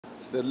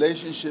The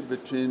relationship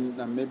between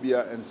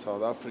Namibia and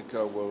South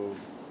Africa will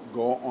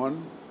go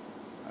on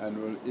and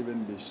will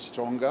even be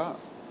stronger.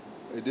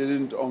 It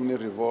didn't only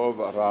revolve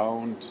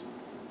around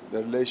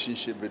the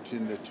relationship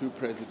between the two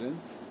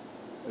presidents.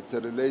 It's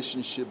a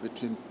relationship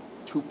between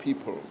two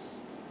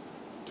peoples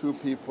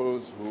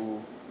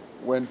who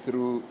went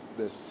through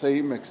the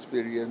same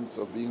experience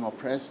of being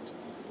oppressed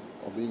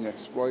or being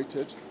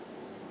exploited,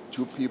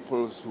 two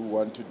peoples who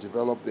want to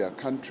develop their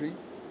country.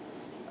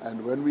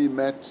 And when we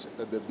met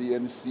at the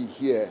BNC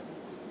here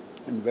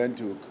in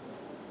Windhoek,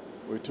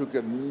 we took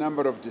a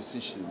number of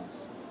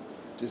decisions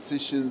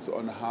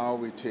on how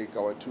we take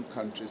our two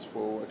countries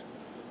forward,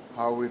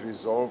 how we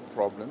resolve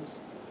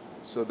problems.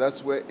 So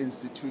that's where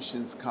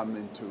institutions come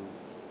into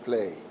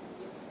play.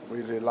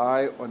 We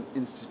rely on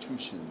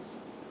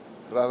institutions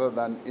rather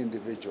than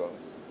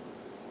individuals.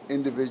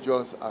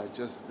 Individuals are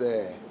just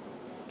there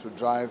to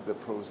drive the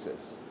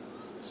process.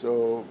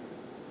 So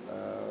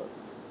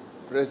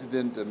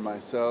President and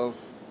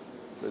myself,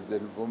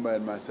 President Vuma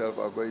and myself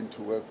are going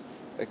to work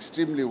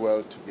extremely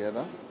well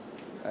together,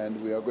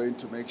 and we are going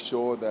to make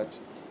sure that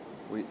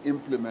we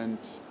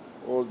implement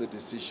all the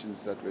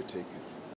decisions that were taken.